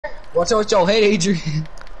Watch out with your head, Adrian.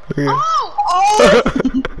 Okay.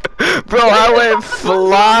 Oh! Bro, I went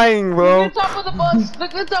flying, bro. Look at the top of the bus.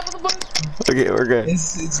 Look at the top of the bus. Okay, we're good.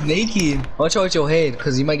 It's naked. Watch out with your head,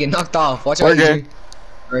 cause you might get knocked off. Watch out, We're good. Adrian.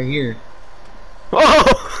 Right here. Oh!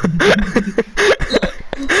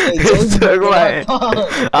 It took my-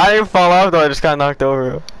 I didn't fall off though, I just got knocked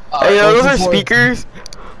over. Hey, yo, those are speakers.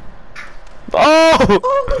 Oh!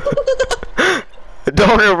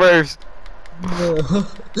 Don't reverse.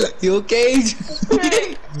 You okay?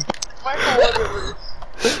 Michael,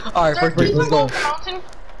 Alright, first break, let's go.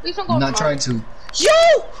 Please don't go I'm not trying to. Yo!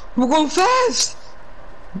 We're going fast!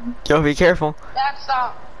 Yo, be careful. Dad,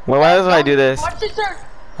 stop. Well, why does I do this? Watch your turn. Okay,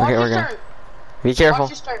 Watch we're your good. turn. Be careful.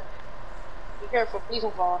 Watch your turn. Be careful. Please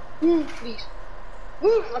don't fall. Please.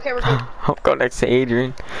 Okay, we're good. I'll go next to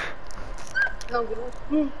Adrian. No, good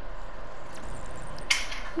one.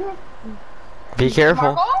 Be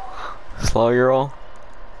careful. Marco? Slow your roll.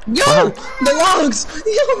 Yo! The logs!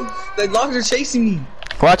 Yo! The logs are chasing me.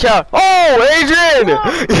 Watch out! Oh, Adrian! Your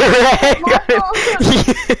head got it.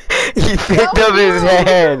 He picked up his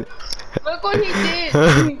head. Look what he did.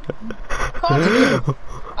 I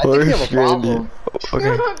think we have a problem.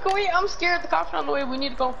 Okay. I'm scared. The cops are on the way. We need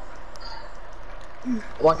to go.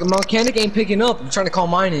 Like, my mechanic ain't picking up. I'm trying to call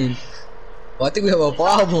mine in. Well, I think we have a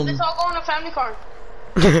problem. Let's all go in a family car.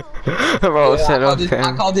 Bro, Yeah, set up, I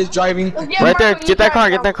fam. call this driving. Yeah, Right there, Marco, you get that drive, car,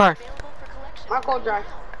 get that car. Marco, drive.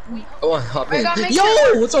 Go on, hop in. I gotta make Yo!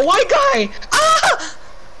 sure. It's a white guy! Ah!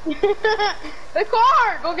 The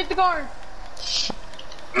car! Go get the car.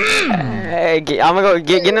 Hey, I'm gonna go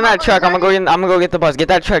get in that truck. I'm gonna go get the bus. Get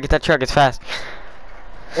that truck. It's fast.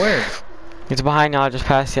 Where? It's behind you. I'll just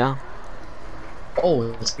pass you.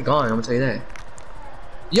 Oh, it's gone. I'm gonna tell you that.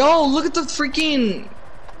 Yo, look at the freaking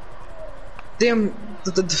damn.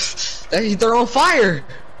 They're on fire.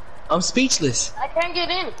 I'm speechless. I can't get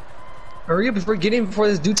in. Hurry up before get in before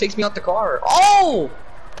this dude takes me out the car. Oh!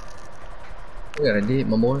 We gotta dip,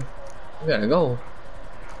 my boy. We gotta go.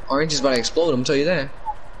 Orange is about to explode. I'm gonna tell you that.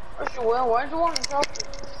 Why'd you want to drop it?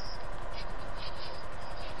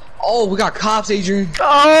 Oh, we got cops, Adrian.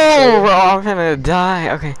 Oh, bro, I'm gonna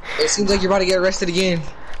die. Okay, It seems like you're about to get arrested again.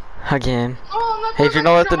 again. Oh, I'm not Hey, you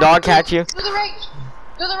know let the dog catch you? Do the race.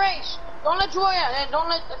 Do the race. Don't let Joy out and don't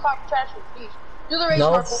let the cop catch you, please. Do the race,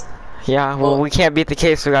 No. Marco. Yeah, well, we can't beat the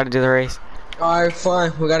case, so we gotta do the race. Alright,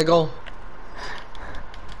 fine. We gotta go.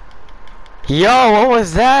 Yo, what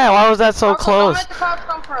was that? Why was that so Marco, close? Don't let the cops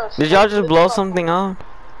come for us. Did y'all Let just the blow cops something come. up?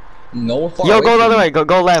 No, we're far Yo, away go the from other you. way.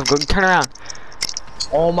 Go left. Go turn around.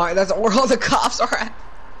 Oh my, that's where all the cops are at.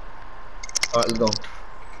 Alright, let's go.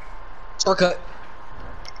 Shortcut.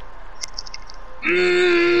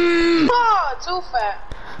 Oh, too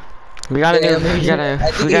fat. We got a new, Damn, Adrian. I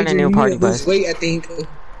think we got a Adrian, new you party need to lose bus. weight, I think.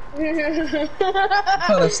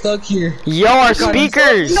 Kinda stuck here. Yo, our God, I'm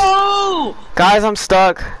speakers! No! Guys, I'm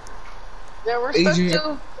stuck. Yeah, we're stuck Adrian.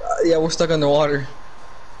 too. Yeah, we're stuck underwater.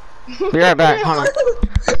 Be right back. Hold on.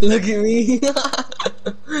 Look at me.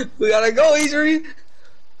 We gotta go, Adrian.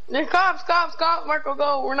 The cops, Marco,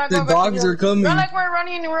 go. We're not The going back dogs together. are coming. Run like we're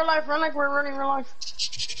running in real life. Run like we're running in real life.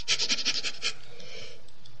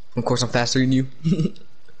 Of course, I'm faster than you.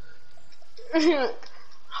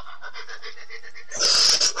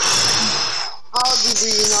 I'll be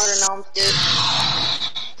breathing harder now. I'm scared.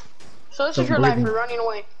 So this is your life. We're running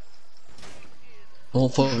away. Oh,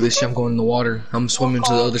 fuck this shit. I'm going in the water. I'm swimming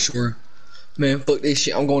to the other shore. Man, fuck this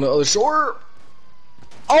shit. I'm going to the other shore.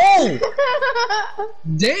 Oh!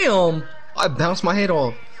 Damn! I bounced my head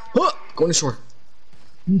off. Huh! Going to shore.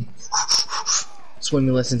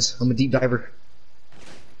 Swimming lessons. I'm a deep diver.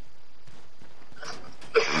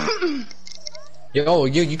 Yo,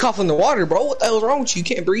 you cough in the water, bro. What the hell's wrong with you? You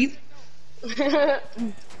can't breathe. Oh,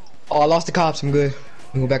 I lost the cops. I'm good.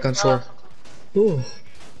 I'm going back on shore. Ooh.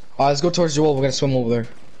 Alright, let's go towards Joel. We're gonna swim over there.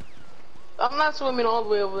 I'm not swimming all the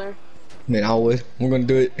way over there. Man, I would. We're gonna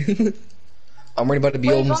do it. I'm already about to be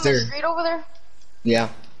Wait, it's almost on the there. street over there? Yeah.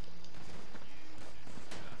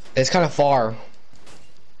 It's kind of far.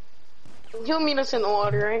 You'll meet us in the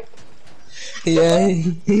water, right? Yeah,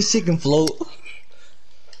 he can float.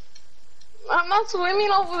 I'm not swimming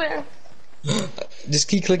over there. Just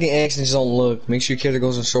keep clicking X and just don't look. Make sure your character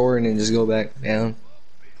goes on shore and then just go back down.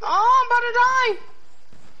 Oh, I'm about to die.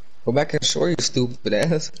 Go back on shore, you stupid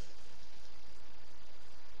ass.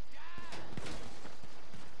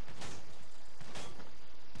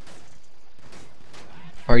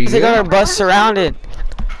 Are you They got our good? bus surrounded.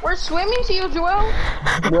 We're swimming to you, Joel.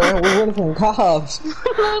 We're running from cops.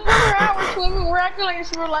 Look where we're at. We're swimming. We're acting like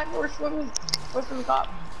it's real life. We're swimming. We're from the cops.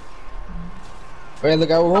 Alright, look,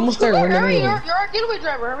 we're almost there. We're in the Hurry, middle. you're our getaway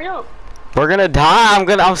driver. Hurry up. We're gonna die.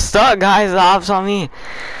 I'm stuck, guys. The ops on me.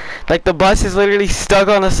 Like the bus is literally stuck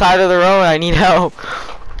on the side of the road. I need help.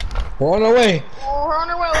 We're on our way. Oh, we're on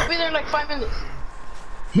our way. We'll be there in like 5 minutes.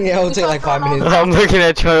 Yeah, it'll take like 5 minutes. I'm looking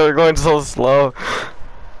at you. We're going so slow.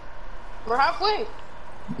 We're halfway.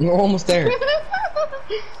 We're almost there.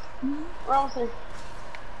 We're almost there.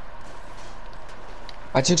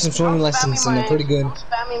 I took some swimming lessons and they're pretty good. I'm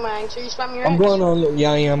spamming mine. So you spam your I'm going on.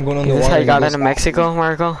 Yeah, I'm going on the Is this water. how you got into Mexico,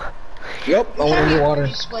 Marco? Yep, I went in the water.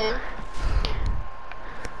 You swim.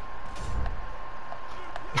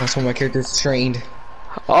 That's when my character's trained.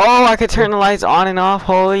 Oh, I could turn the lights on and off.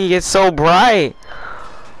 Holy, it gets so bright.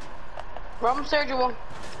 We're almost there, Joel.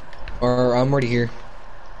 Or I'm already here.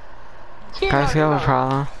 Guys, we have a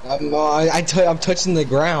problem. I'm touching the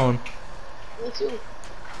ground. Me too.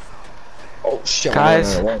 Oh shit!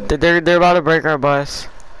 Guys, they're about to break our bus.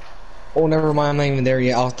 Oh, never mind. I'm not even there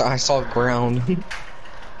yet. I saw ground.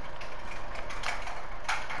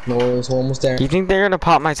 No, we're almost there. Do you think they're gonna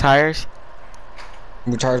pop my tires?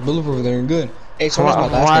 My tires bulletproof. They're good. Hey, so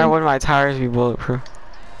Why would my tires be bulletproof?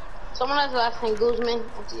 Someone has the last name Guzman.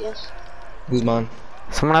 That's a yes. Guzman.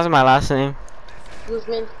 Someone has my last name.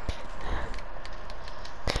 Guzman.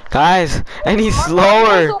 Guys, and he's Marco's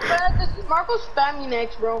slower. so bad. Marco's spamming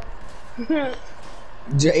next, bro.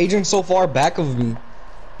 Adrian's so far back of me.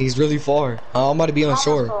 He's really far. I'm about to be on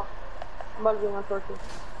shore. I'm about to be on shore too.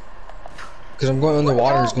 Cause I'm going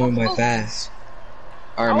underwater. It's going by fast.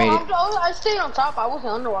 Alright, made it. I stayed on top. I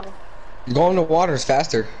wasn't underwater. Going underwater is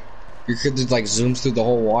faster. Your kid just like zooms through the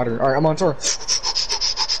whole water. Alright, I'm on shore.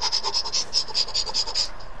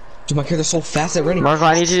 Dude, my character's so fast at running. Marco,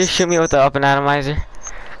 I need you to shoot me with the up and atomizer.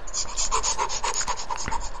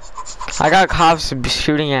 I got cops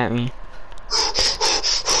shooting at me.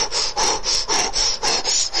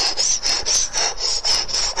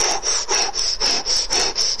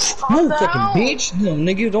 No fucking bitch! No,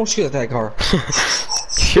 nigga, don't shoot at that car.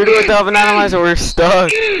 Shoot it with the up and atomizer, we're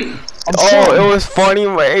stuck. Oh, it was funny,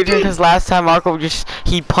 Adrian, because last time Marco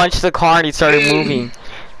he punched the car and he started moving.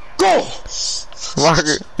 Go! Marco,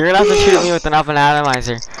 you're gonna have to shoot me with an up and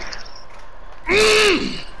atomizer.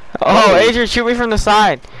 Oh, Adrian, shoot me from the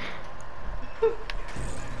side.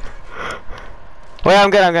 Wait,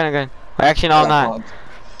 I'm good. Wait, actually, no, I'm not.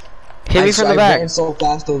 Hit me from the back. I ran so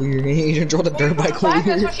fast over here. Adrian drove the dirt bike over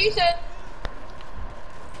here. That's what she said.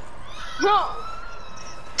 No.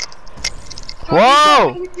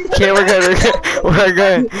 Whoa! Okay, we're good. We're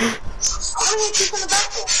good.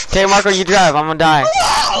 Okay, Marco, you drive. I'm gonna die.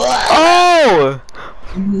 Oh!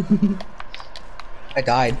 I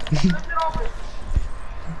died.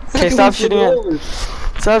 Okay, stop shooting at.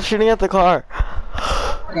 Stop shooting at the car.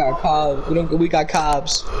 I got cobs. We got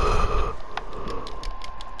cobs.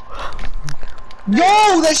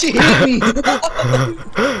 Yo, that shit hit me.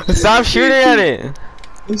 Stop shooting at it.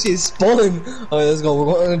 This shit spun. Alright, let's go. We're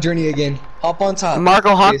going on a journey again. Hop on top.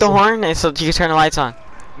 Marco, honk the horn so you can turn the lights on.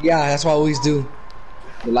 Yeah, that's what I always do.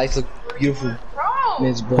 The lights look beautiful. And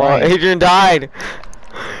it's Well, bright. Adrian died.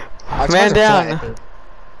 Man down.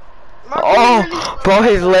 Oh, bro,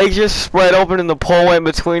 his legs just spread open and the pole went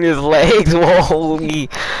between his legs. Holy.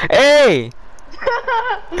 Hey!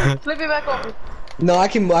 Flip it back over. No, I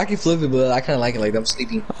can flip it, but I kind of like it like I'm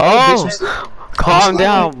sleeping. Oh, calm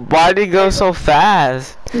down. Why did it go so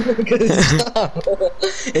fast? I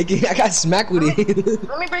got smacked with it.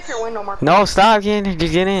 Let me break your window, Mark. No, stop. Get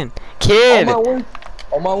in. Kid!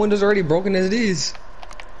 All my windows are already broken as it is.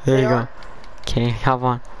 There you go. Okay, hop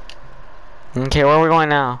on. Okay, where are we going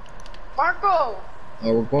now? Marco!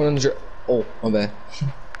 Oh, we're going on the oh, my bad.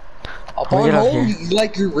 Up Can we on get up home, here?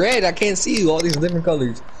 like you're red. I can't see you. All these different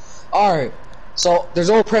colors. Alright. So, there's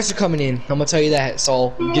no pressure coming in. I'm gonna tell you that.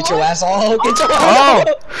 So, get your ass on. Get your ass on.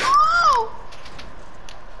 Oh!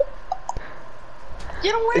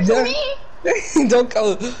 Get away from me! Don't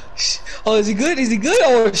go. Oh, is he good? Is he good?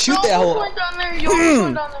 Oh, shoot that hole. Went down there. You almost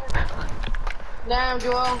went down there. Damn,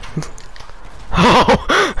 Joel. Oh!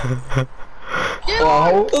 Get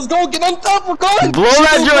Oh, let's go. Get on top. We're going. Blow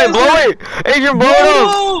that joint. Blow it. Adrian, blow it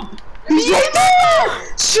up. He's right there.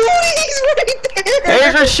 Shoot. He's right there.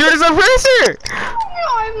 Adrian, shoot his oppressor. I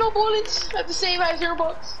have no bullets. I have to save. I have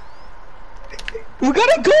 $0. We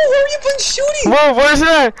gotta go. Where are you been shooting? Whoa, where's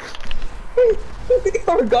that?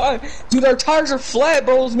 Oh my god. Dude, our tires are flat,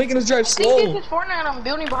 bro. It's making us drive I think slow. this is Fortnite on a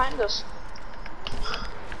building behind us.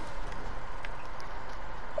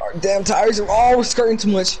 Our damn tires are all skirting too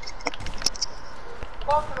much.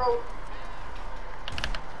 Off the road.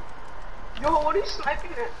 Yo, what are you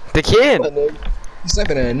sniping at? The kid. He's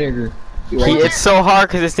sniping at a nigger. It's so hard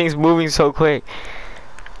because this thing's moving so quick.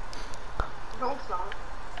 No, it's not.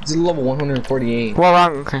 It's level 148. Well,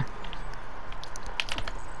 wrong. Okay.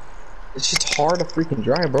 It's just hard to freaking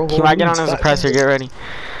drive, bro. He might get on his suppressor. Get ready.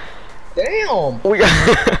 Damn. We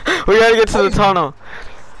gotta get to the tunnel.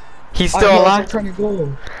 He's still alive. I'm trying to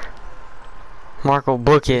go. Marco,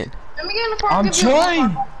 book it. Let me get in the car. I'm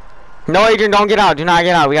trying. No, Adrian, don't get out. Do not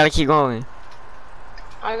get out. We gotta keep going.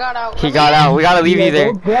 I got out. He got out. We gotta leave you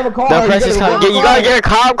there. Grab a car. The press is coming. You gotta get a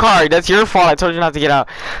cop car. That's your fault. I told you not to get out.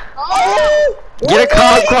 Oh! Get a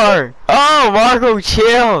cop car. Oh, Marco,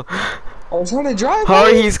 chill. I'm trying to drive.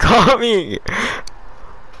 Oh, he's coming.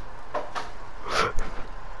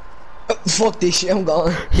 Fuck this shit. I'm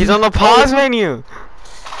gone. He's on the pause menu.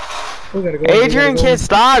 We gotta go. Adrian, kid,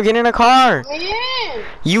 stop. Get in a car. Man.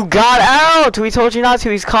 You got out. We told you not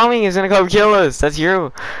to. He's coming. He's gonna come kill us. That's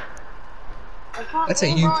you. That's a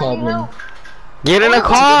you problem. Get in a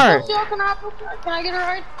car. Can I get a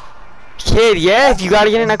ride? Kid, yes. You gotta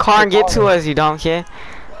get in a car and get to us, you dumb kid.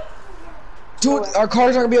 Dude, our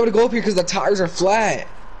cars aren't gonna be able to go up here because the tires are flat.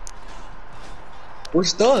 We're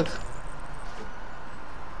stuck.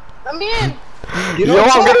 Let me in. Yo,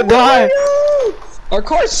 I'm gonna die. Our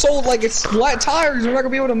car's sold like it's flat tires. We're not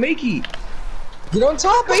gonna be able to make it. Get on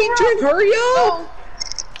top, Adrian. Hurry up.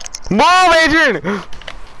 Mom, Adrian.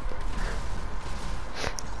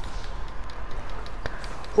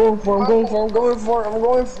 I'm going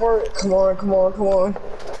for it. Come on. Come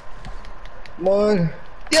on.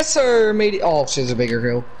 Yes, sir. Made it. Oh, shit's a bigger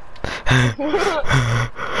hill.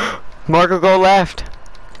 Marco, go left.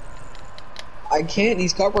 I can't.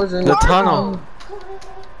 These cars are in the tunnel.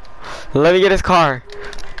 Let me get his car.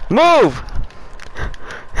 Move.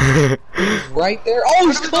 Right there. Oh,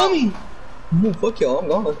 he's coming. Oh, fuck y'all. I'm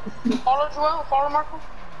gone. Follow Joel. Follow Marco.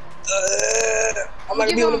 I'm not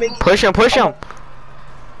gonna be able to make it. Push him. Keep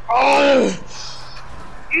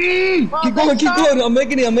going. I'm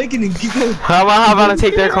making it. Keep going. How about I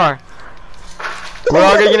take their car? We're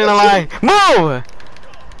all gonna get in a line. Move!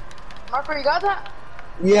 Marco, you got that?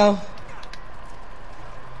 Yeah.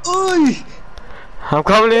 Oy. I'm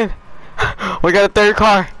coming in. We got a third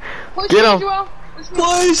car. Get him.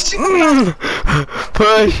 Push.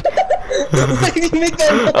 Push. Make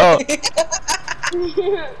that. Oh.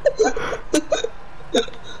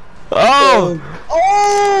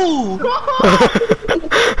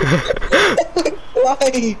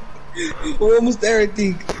 Why? We're almost there, I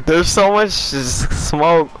think. There's so much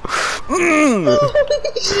smoke.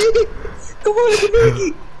 Shit. Come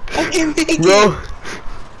on, I can make it. Bro.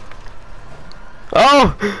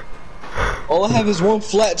 Oh. All I have is one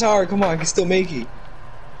flat tire. Come on, I can still make it.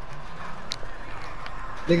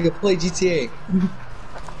 Nigga, play GTA.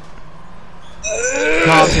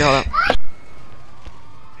 Hold up.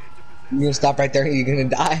 You're gonna stop right there and you're gonna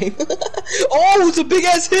die. Oh, it's a big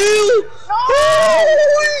ass hill! No!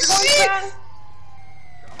 Holy shit!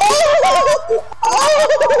 Oh!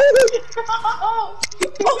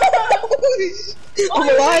 I'm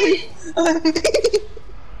alive!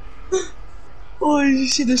 Holy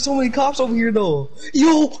shit, there's so many cops over here though.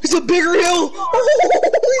 Yo, it's a bigger hill!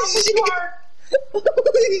 Holy shit!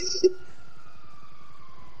 Holy shit!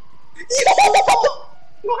 Yo!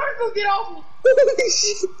 Marco, get off me! Holy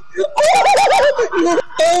shit! Oh!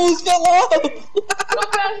 I almost fell off!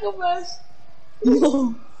 Go fast!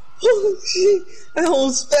 Yo! Holy shit! I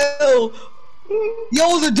almost fell!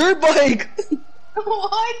 Yo, it's a dirt bike!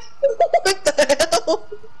 What? What the hell?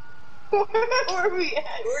 Where are we at?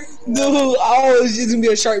 Dude, oh, it's just gonna be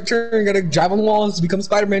a sharp turn. Gotta drive on the walls, become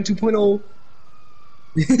Spider-Man 2.0.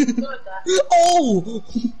 Oh!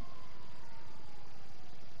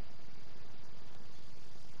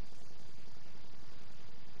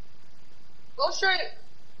 Go straight.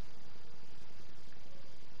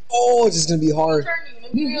 Oh, it's just gonna be hard.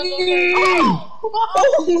 Oh,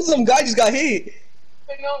 some guy just got hit.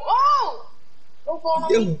 Oh! Don't fall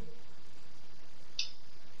on me.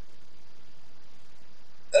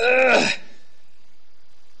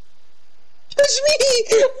 Push me!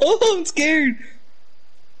 Oh, I'm scared.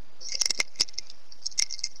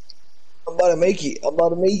 I'm about to make it.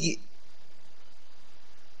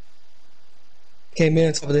 Okay, man,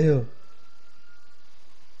 it's top of the hill.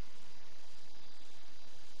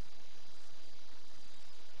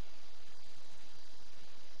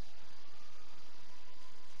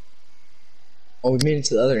 Oh, we made it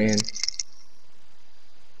to the other end.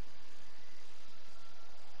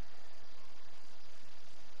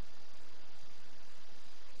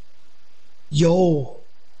 Yo!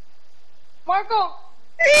 Marco!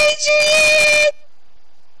 Adrian!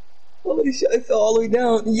 Holy shit, I fell all the way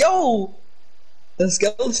down. Yo! The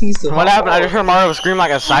skeleton needs to. What happened? I just heard Mario scream like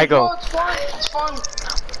a psycho. Oh, it's fun.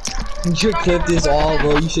 You should clip this all,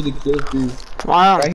 bro. You should have clipped this. Wow.